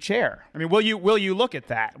 which you chair. I mean, will you look at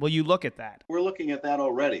that? Will you look at that? We're looking at that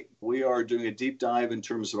already. We are doing a deep dive in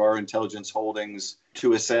terms of our intelligence holdings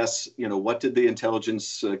to assess, what did the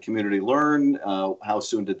intelligence community learn? How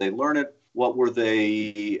soon did they learn it? What were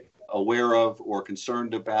they aware of or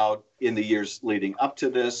concerned about in the years leading up to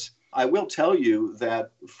this? I will tell you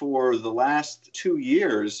that for the last 2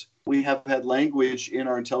 years, we have had language in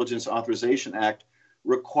our Intelligence Authorization Act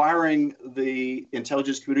requiring the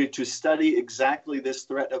intelligence community to study exactly this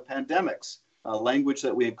threat of pandemics. Language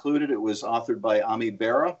that we included, it was authored by Ami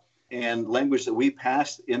Bera, and language that we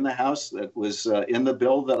passed in the House that was in the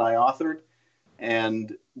bill that I authored.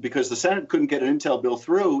 And because the Senate couldn't get an intel bill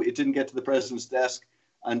through, it didn't get to the president's desk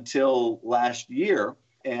until last year.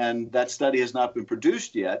 And that study has not been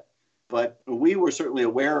produced yet. But we were certainly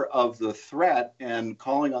aware of the threat and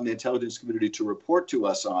calling on the intelligence community to report to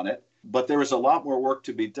us on it. But there is a lot more work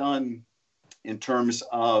to be done in terms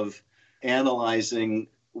of analyzing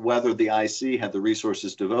whether the IC had the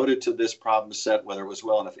resources devoted to this problem set, whether it was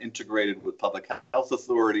well enough integrated with public health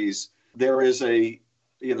authorities. There is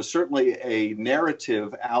certainly a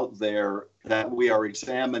narrative out there that we are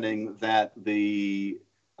examining that the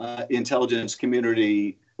intelligence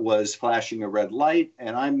community was flashing a red light,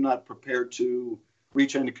 and I'm not prepared to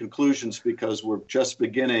reach any conclusions because we're just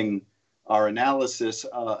beginning our analysis,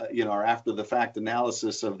 our after-the-fact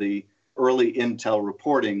analysis of the early intel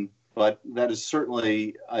reporting. But that is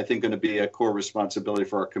certainly, I think, going to be a core responsibility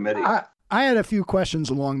for our committee. I had a few questions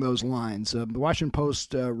along those lines. The Washington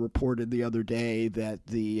Post reported the other day that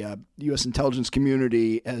the U.S. intelligence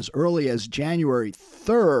community, as early as January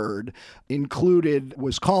 3rd,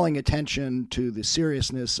 was calling attention to the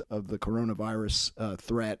seriousness of the coronavirus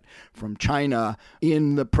threat from China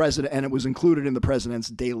in the president, and it was included in the president's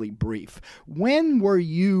daily brief. When were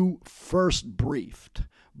you first briefed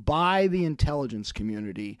by the intelligence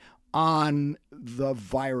community on the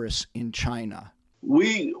virus in China?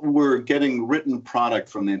 We were getting written product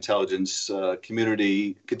from the intelligence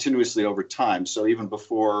community continuously over time. So even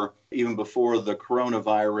before the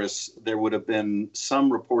coronavirus, there would have been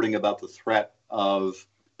some reporting about the threat of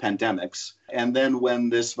pandemics. And then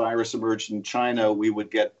when this virus emerged in China, we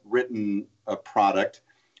would get written product.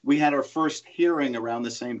 We had our first hearing around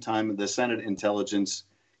the same time the Senate Intelligence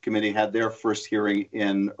Committee had their first hearing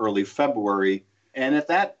in early February. And at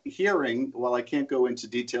that hearing, while I can't go into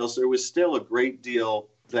details, there was still a great deal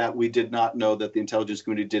that we did not know, that the intelligence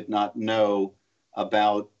community did not know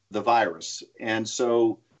about the virus. And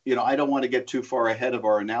so, I don't want to get too far ahead of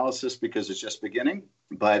our analysis because it's just beginning.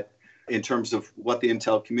 But in terms of what the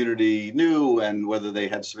intel community knew and whether they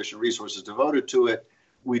had sufficient resources devoted to it,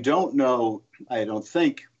 we don't know, I don't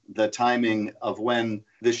think, the timing of when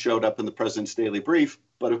this showed up in the president's daily brief.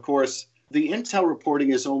 But of course, the intel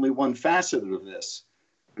reporting is only one facet of this,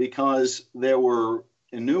 because there were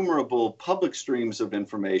innumerable public streams of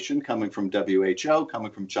information coming from WHO, coming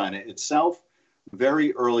from China itself,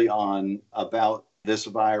 very early on about this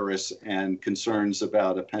virus and concerns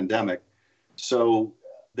about a pandemic. So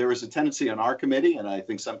there is a tendency on our committee, and I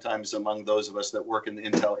think sometimes among those of us that work in the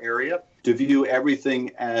intel area, to view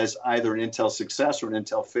everything as either an intel success or an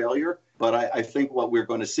intel failure. But I think what we're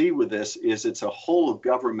going to see with this is it's a whole of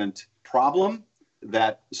government problem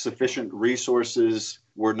that sufficient resources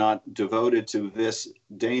were not devoted to this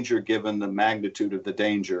danger given the magnitude of the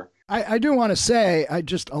danger. I do want to say,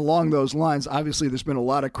 just along those lines, obviously there's been a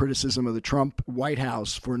lot of criticism of the Trump White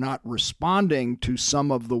House for not responding to some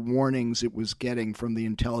of the warnings it was getting from the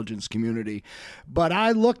intelligence community. But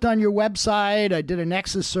I looked on your website, I did a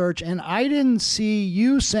Nexus search, and I didn't see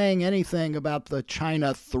you saying anything about the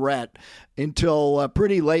China threat until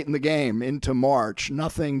pretty late in the game, into March.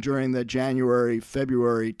 Nothing during the January,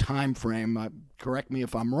 February timeframe. Correct me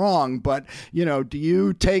if I'm wrong, but, do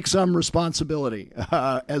you take some responsibility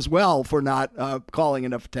as well for not calling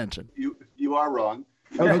enough attention? You are wrong.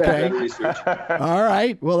 Okay. All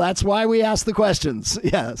right. Well, that's why we ask the questions.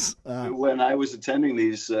 Yes. When I was attending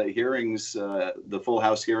these hearings, the full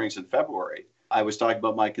House hearings in February, I was talking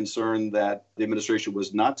about my concern that the administration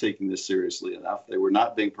was not taking this seriously enough. They were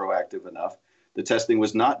not being proactive enough. The testing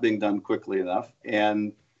was not being done quickly enough,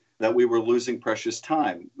 and that we were losing precious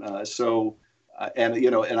time.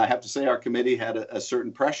 And I have to say our committee had a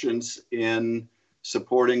certain prescience in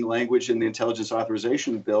supporting language in the intelligence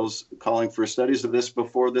authorization bills calling for studies of this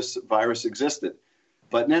before this virus existed.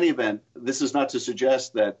 But in any event, this is not to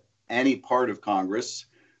suggest that any part of Congress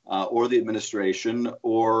or the administration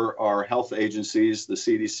or our health agencies, the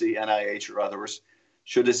CDC, NIH, or others,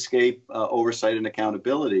 should escape oversight and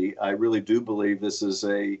accountability. I really do believe this is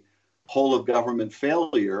a whole of government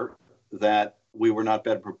failure, that we were not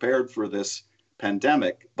better prepared for this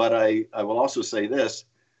pandemic. But I will also say this.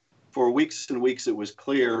 For weeks and weeks, it was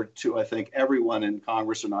clear to, I think, everyone in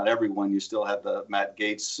Congress, or not everyone, you still had the Matt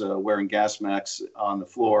Gaetz wearing gas masks on the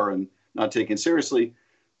floor and not taken seriously.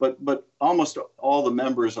 But almost all the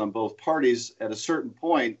members on both parties at a certain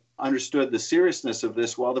point understood the seriousness of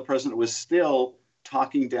this, while the president was still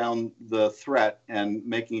talking down the threat and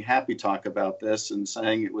making happy talk about this and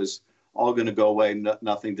saying it was all going to go away,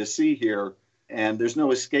 nothing to see here. And there's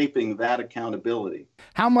no escaping that accountability.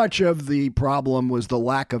 How much of the problem was the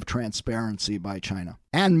lack of transparency by China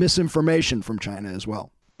and misinformation from China as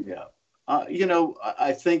well? Yeah.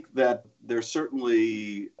 I think that there's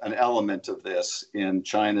certainly an element of this in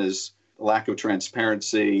China's lack of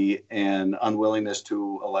transparency and unwillingness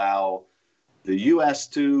to allow the U.S.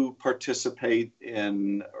 to participate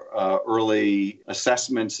in early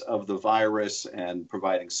assessments of the virus and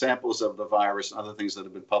providing samples of the virus and other things that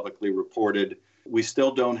have been publicly reported. We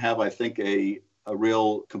still don't have, I think, a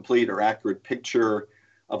real complete or accurate picture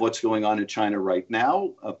of what's going on in China right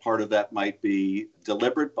now. A part of that might be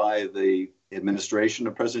deliberate by the administration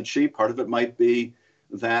of President Xi. Part of it might be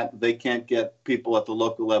that they can't get people at the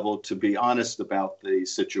local level to be honest about the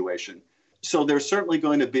situation. So there's certainly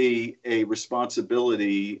going to be a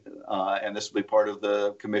responsibility, and this will be part of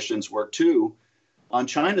the commission's work too, on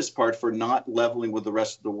China's part for not leveling with the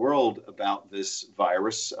rest of the world about this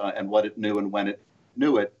virus and what it knew and when it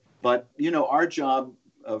knew it. But, our job,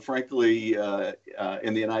 frankly,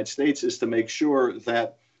 in the United States is to make sure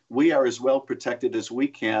that we are as well protected as we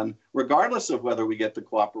can, regardless of whether we get the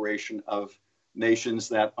cooperation of nations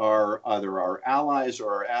that are either our allies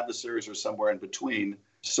or our adversaries or somewhere in between.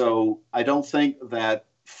 So I don't think that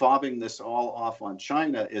fobbing this all off on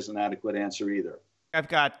China is an adequate answer either. I've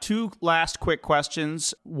got two last quick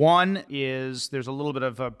questions. One is there's a little bit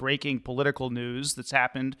of breaking political news that's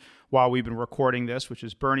happened while we've been recording this, which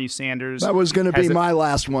is Bernie Sanders. That was going to be my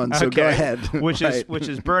last one, so go ahead. Which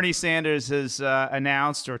is Bernie Sanders has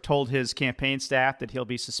announced or told his campaign staff that he'll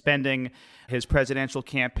be suspending his presidential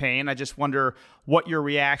campaign. I just wonder what your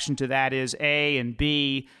reaction to that is, A, and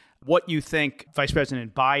B, what you think Vice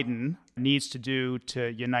President Biden needs to do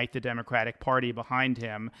to unite the Democratic Party behind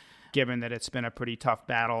him, given that it's been a pretty tough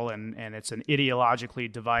battle and it's an ideologically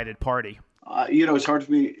divided party. It's hard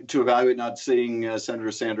for me to evaluate not seeing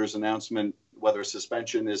Senator Sanders' announcement whether a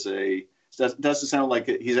suspension doesn't sound like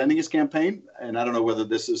he's ending his campaign. And I don't know whether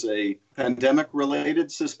this is a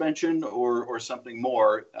pandemic-related suspension or something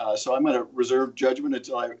more. So I'm going to reserve judgment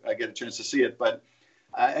until I get a chance to see it. But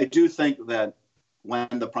I do think that when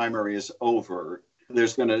the primary is over,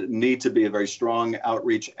 there's going to need to be a very strong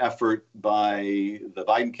outreach effort by the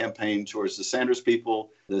Biden campaign towards the Sanders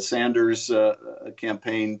people, the Sanders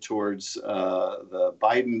campaign towards the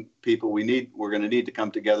Biden people. We're going to need to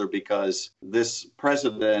come together, because this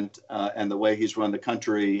president and the way he's run the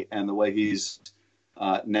country and the way he's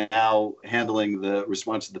now handling the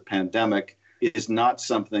response to the pandemic is not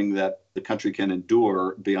something that the country can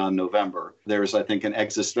endure beyond November. There's, I think, an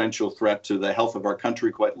existential threat to the health of our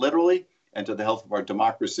country, quite literally, and to the health of our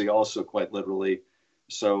democracy also quite literally.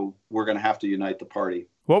 So we're going to have to unite the party.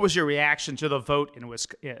 What was your reaction to the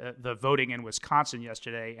voting in Wisconsin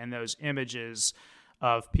yesterday and those images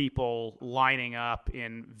of people lining up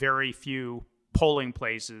in very few polling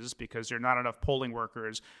places because there are not enough polling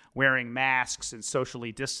workers, wearing masks and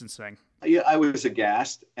socially distancing? Yeah, I was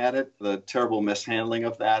aghast at it, the terrible mishandling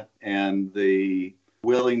of that and the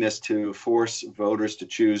willingness to force voters to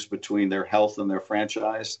choose between their health and their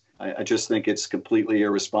franchise. I just think it's completely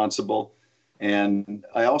irresponsible. And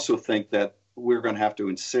I also think that we're going to have to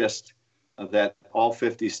insist that all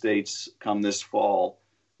 50 states come this fall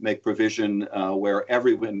make provision where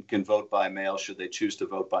everyone can vote by mail should they choose to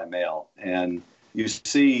vote by mail. And you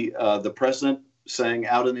see the president saying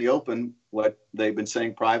out in the open what they've been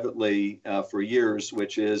saying privately for years,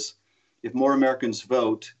 which is if more Americans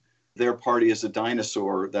vote, their party is a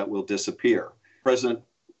dinosaur that will disappear. The president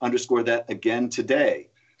underscored that again today,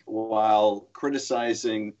 while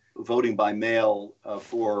criticizing voting by mail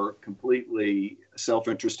for completely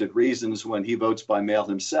self-interested reasons when he votes by mail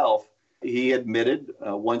himself. He admitted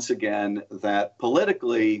once again that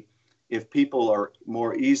politically, if people are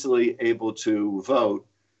more easily able to vote,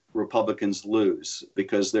 Republicans lose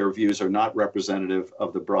because their views are not representative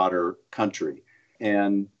of the broader country.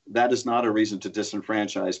 And that is not a reason to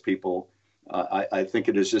disenfranchise people. I think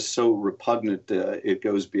it is just so repugnant. It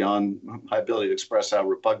goes beyond my ability to express how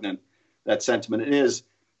repugnant that sentiment is,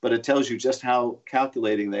 but it tells you just how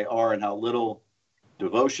calculating they are and how little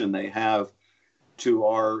devotion they have to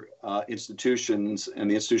our institutions and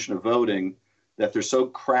the institution of voting, that they're so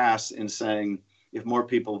crass in saying, if more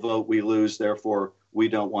people vote, we lose, therefore we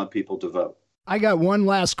don't want people to vote. I got one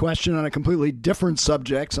last question on a completely different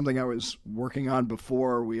subject, something I was working on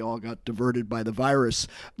before we all got diverted by the virus.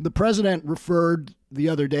 The president referred the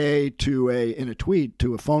other day in a tweet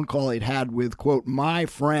to a phone call he'd had with, quote, my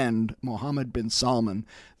friend Mohammed bin Salman,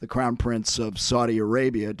 the Crown Prince of Saudi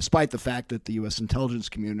Arabia, despite the fact that the U.S. intelligence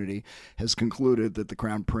community has concluded that the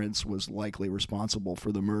Crown Prince was likely responsible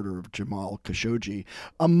for the murder of Jamal Khashoggi.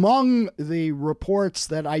 Among the reports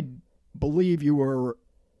that I believe you were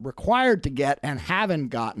required to get and haven't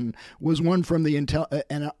gotten was one from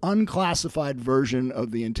an unclassified version of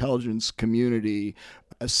the intelligence community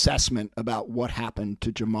assessment about what happened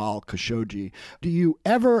to Jamal Khashoggi. Do you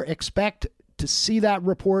ever expect to see that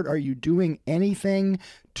report? Are you doing anything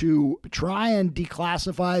to try and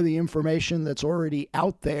declassify the information that's already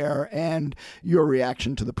out there, and your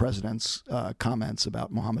reaction to the president's comments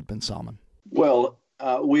about Mohammed bin Salman? Well,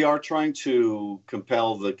 we are trying to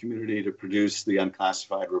compel the community to produce the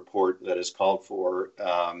unclassified report that is called for.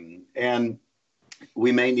 And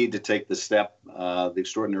we may need to take the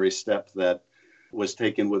extraordinary step that was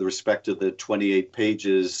taken with respect to the 28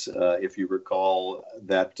 pages, if you recall,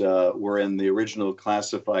 that were in the original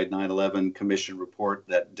classified 9/11 Commission report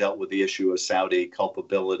that dealt with the issue of Saudi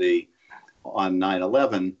culpability on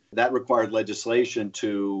 9/11. That required legislation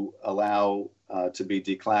to allow to be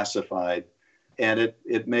declassified. And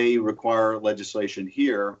it may require legislation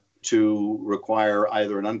here to require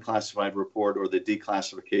either an unclassified report or the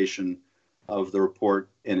declassification of the report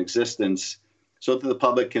in existence, so that the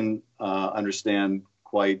public can understand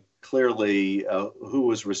quite clearly who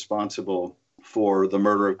was responsible for the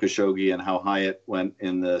murder of Khashoggi and how high it went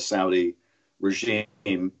in the Saudi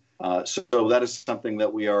regime. So that is something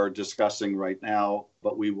that we are discussing right now,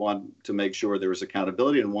 but we want to make sure there is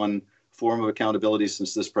accountability. And one form of accountability,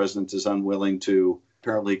 since this president is unwilling to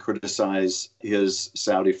apparently criticize his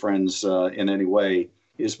Saudi friends in any way,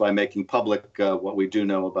 is by making public what we do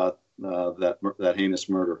know about that heinous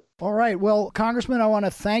murder. All right. Well, Congressman, I want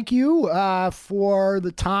to thank you for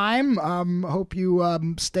the time. Hope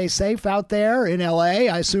you stay safe out there in L.A.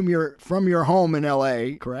 I assume you're from your home in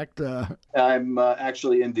L.A., correct? I'm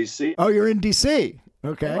actually in D.C. Oh, you're in D.C.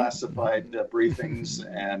 Okay. Classified briefings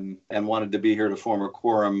and wanted to be here to form a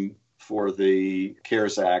quorum for the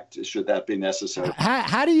CARES Act, should that be necessary.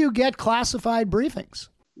 How do you get classified briefings?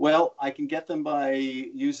 Well, I can get them by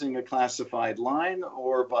using a classified line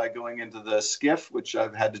or by going into the SCIF, which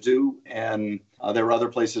I've had to do. And there are other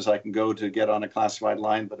places I can go to get on a classified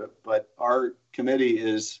line. But our committee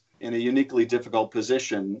is in a uniquely difficult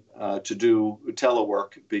position to do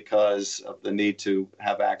telework because of the need to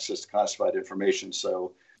have access to classified information.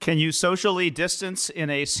 So, can you socially distance in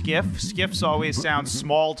a SCIF? SCIFs always sound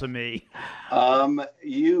small to me.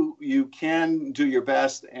 You can do your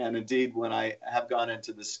best, and indeed, when I have gone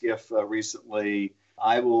into the SCIF recently,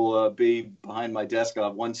 I will be behind my desk. I'll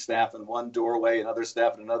have one staff in one doorway, another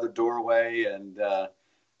staff in another doorway, and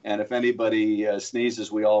if anybody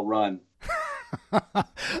sneezes, we all run.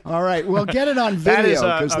 All right. Well, get it on video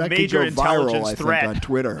because that could go viral, I threat. think, on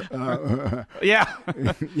Twitter. Yeah.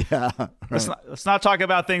 Yeah. Right. Let's not talk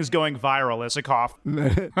about things going viral, Isikoff.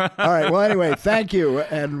 All right. Well, anyway, thank you,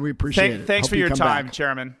 and we appreciate it. Thanks Hope for your time, back.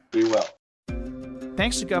 Chairman. Be well.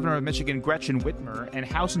 Thanks to Governor of Michigan Gretchen Whitmer and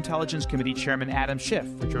House Intelligence Committee Chairman Adam Schiff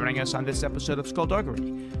for joining us on this episode of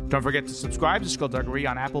Skullduggery. Don't forget to subscribe to Skullduggery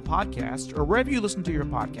on Apple Podcasts or wherever you listen to your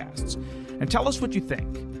podcasts. And tell us what you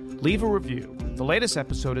think. Leave a review. The latest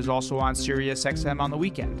episode is also on Sirius XM on the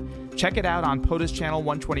weekend. Check it out on POTUS Channel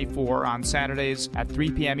 124 on Saturdays at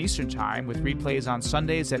 3 p.m. Eastern Time, with replays on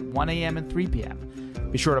Sundays at 1 a.m. and 3 p.m.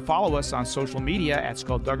 Be sure to follow us on social media at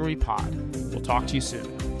Skullduggery Pod. We'll talk to you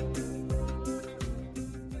soon.